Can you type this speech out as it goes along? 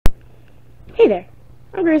Hey there,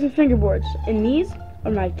 I'm Grace with Fingerboards, and these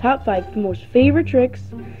are my top 5 most favorite tricks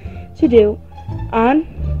to do on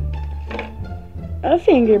a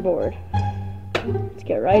fingerboard. Let's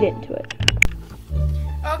get right into it.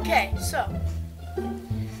 Okay, so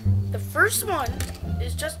the first one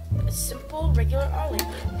is just a simple regular ollie.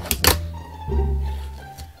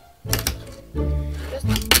 Just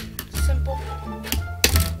simple.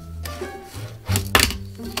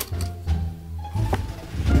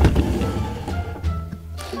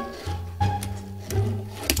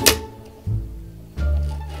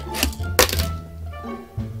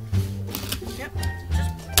 Yep,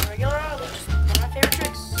 just regular ollie. Just one of my favorite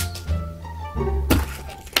tricks.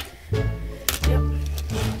 Yep,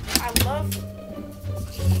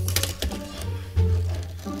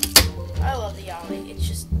 I love the ollie. It's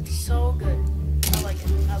just so good. I like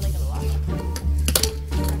it. I like it a lot.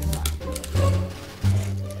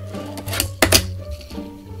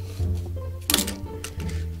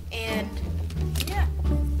 And yeah,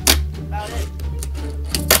 about it.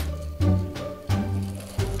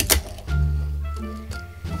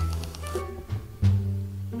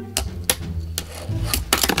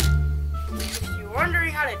 If you're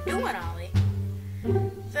wondering how to do an ollie,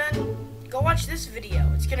 then go watch this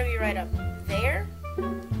video. It's gonna be right up there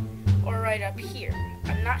or right up here.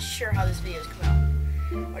 I'm not sure how this video is coming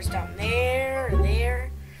out. Or it's down there or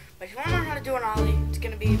there. But if you want to learn how to do an ollie, it's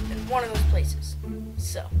gonna be in one of those places.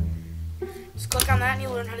 So just click on that and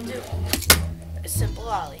you'll learn how to do a simple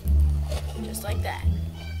ollie. Just like that.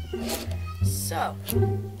 So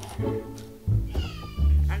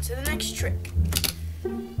on to the next trick.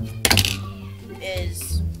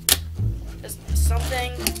 Is just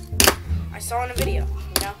something I saw in a video,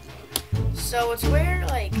 you know? So it's where,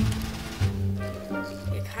 like,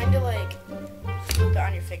 you kind of, like, flip it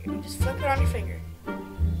on your finger. You just flip it on your finger.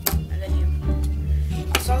 And then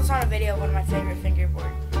I saw this on a video of one of my favorite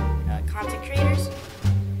fingerboard content creators.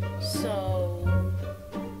 So,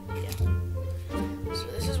 yeah. So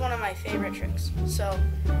this is one of my favorite tricks. So,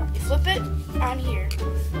 you flip it on here.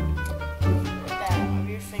 That of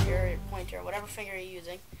your finger, or your pointer, or whatever finger you're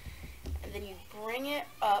using. And then you bring it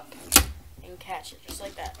up and catch it, just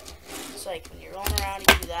like that. It's like when you're rolling around, you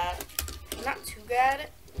can do that. I'm not too good at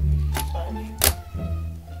it, but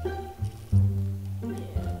yeah,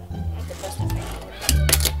 not the best at fingerboarding.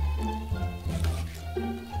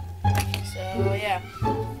 So yeah,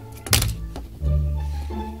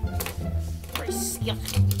 pretty slick.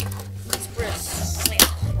 It's pretty slick,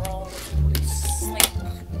 bro. Pretty slick.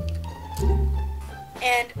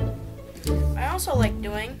 And I also like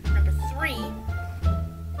doing number 3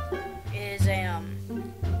 is a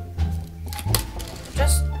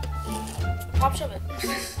just pop shove it.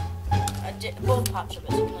 Both pop shove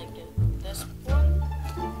it. So you can like do this one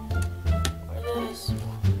or this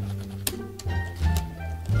one.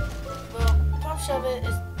 Well, pop shove it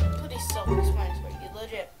is pretty self-explanatory. You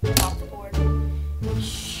legit pop the board and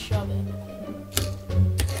shove it.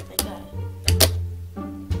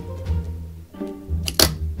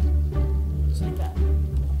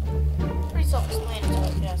 Self-explanatory,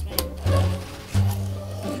 if you ask me.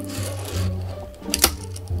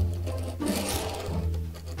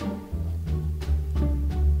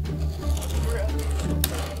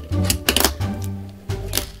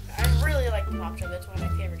 I really like the pop shove. It's one of my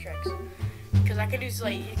favorite tricks because I can do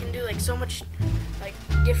you can do like so much like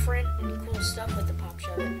different and cool stuff with the pop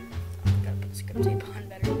shove. Gotta put this gum tape on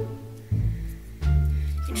better. You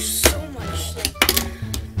can do so much like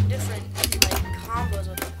different like combos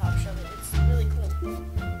with the pop shove. It's really cool.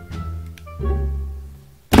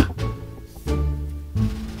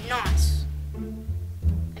 Nice.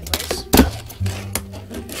 Anyways.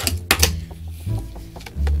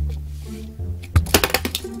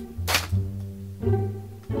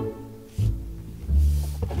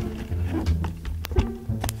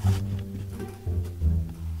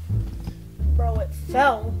 Bro, it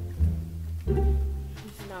fell.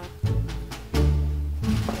 No.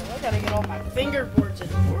 I gotta get all my fingerboards in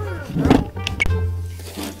order, bro.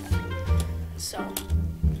 So,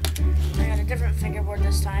 I got a different fingerboard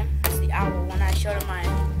this time. It's the owl one. I showed in my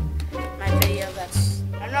video. That's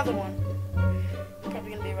another one.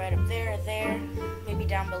 Probably gonna be right up there, maybe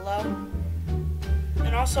down below.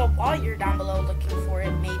 And also, while you're down below looking for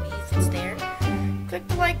it, maybe if it's there, click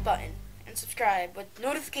the like button and subscribe with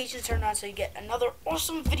notifications turned on so you get another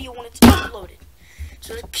awesome video when it's uploaded.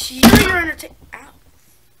 So secure your entertainment. Ow.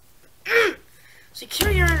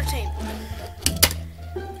 Secure your entertainment.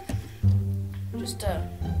 Just a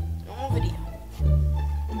normal video.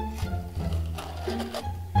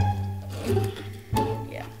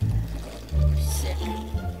 Yeah. Sick.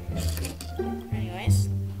 Anyways.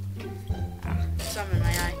 some in my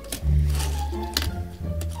eye.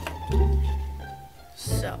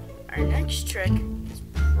 So, our next trick is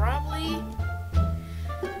probably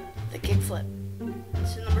the kickflip.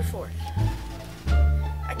 This is number 4.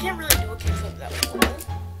 I can't really do a kickflip that well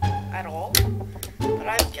at all, but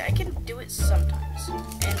I can do it sometimes.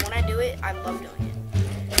 And when I do it, I love doing it.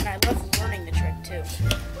 And I love learning the trick too.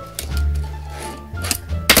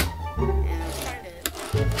 And I'm trying to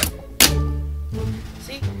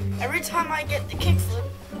see, every time I get the kickflip,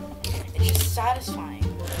 it's just satisfying.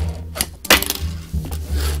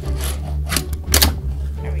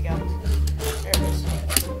 There we go. There it is.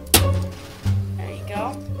 There you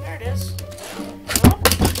go. There it is. Well,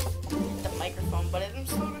 the microphone, but I'm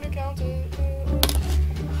still gonna count it.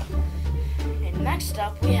 And next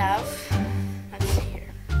up we have, let's see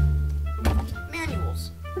here,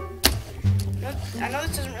 manuals. I know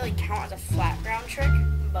this doesn't really count as a flat ground trick,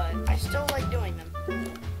 but I still like doing them.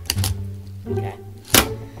 Okay.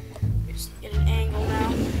 Just get an angle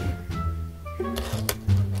now.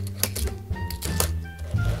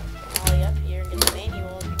 Ollie up here and get the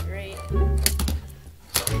manual would be great.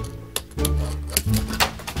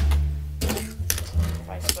 If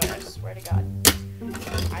I swear to God,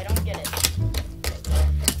 I don't get it.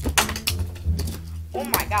 Oh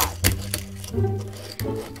my God.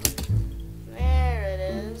 There it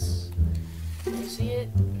is. Can you see it?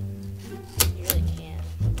 You really can't.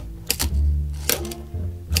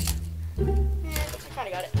 Yeah, I kind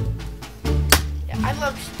of got it. Yeah, I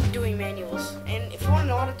love doing manuals. And if you want to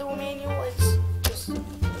know how to do a manual, it's just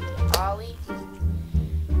ollie,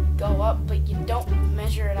 go up, but you don't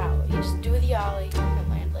measure it out. You just do the ollie and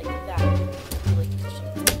land like that. Really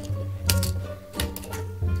efficient.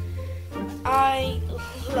 I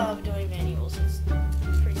love doing manuals. It's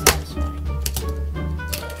pretty satisfying.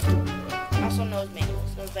 Also nose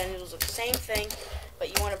manuals. Nose manuals are the same thing, but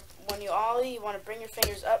you want to, when you ollie, you want to bring your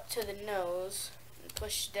fingers up to the nose and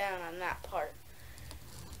push down on that part.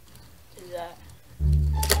 Do that.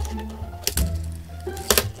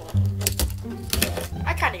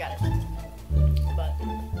 I kind of got it, but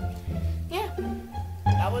yeah,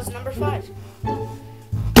 that was number 5.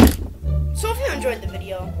 So if you enjoyed the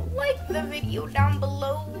video, like the video down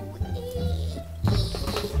below.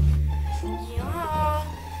 Yeah,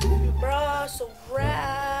 bruh, so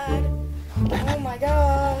rad. Oh my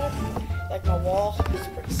God. Like my wall, it's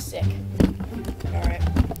pretty sick. Alright.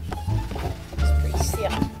 It's pretty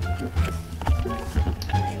sick.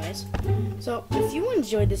 Anyways, so if you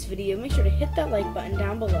enjoyed this video, make sure to hit that like button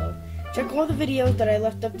down below. Check all the videos that I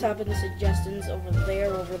left up top in the suggestions over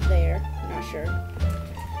there, I'm not sure.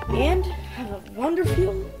 And have a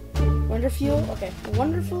wonderful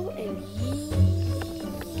and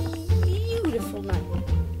beautiful night.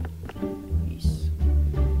 Peace.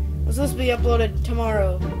 This will be uploaded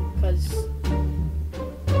tomorrow, because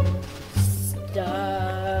stuff.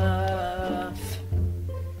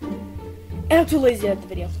 And I'm too lazy to edit the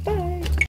video. Bye.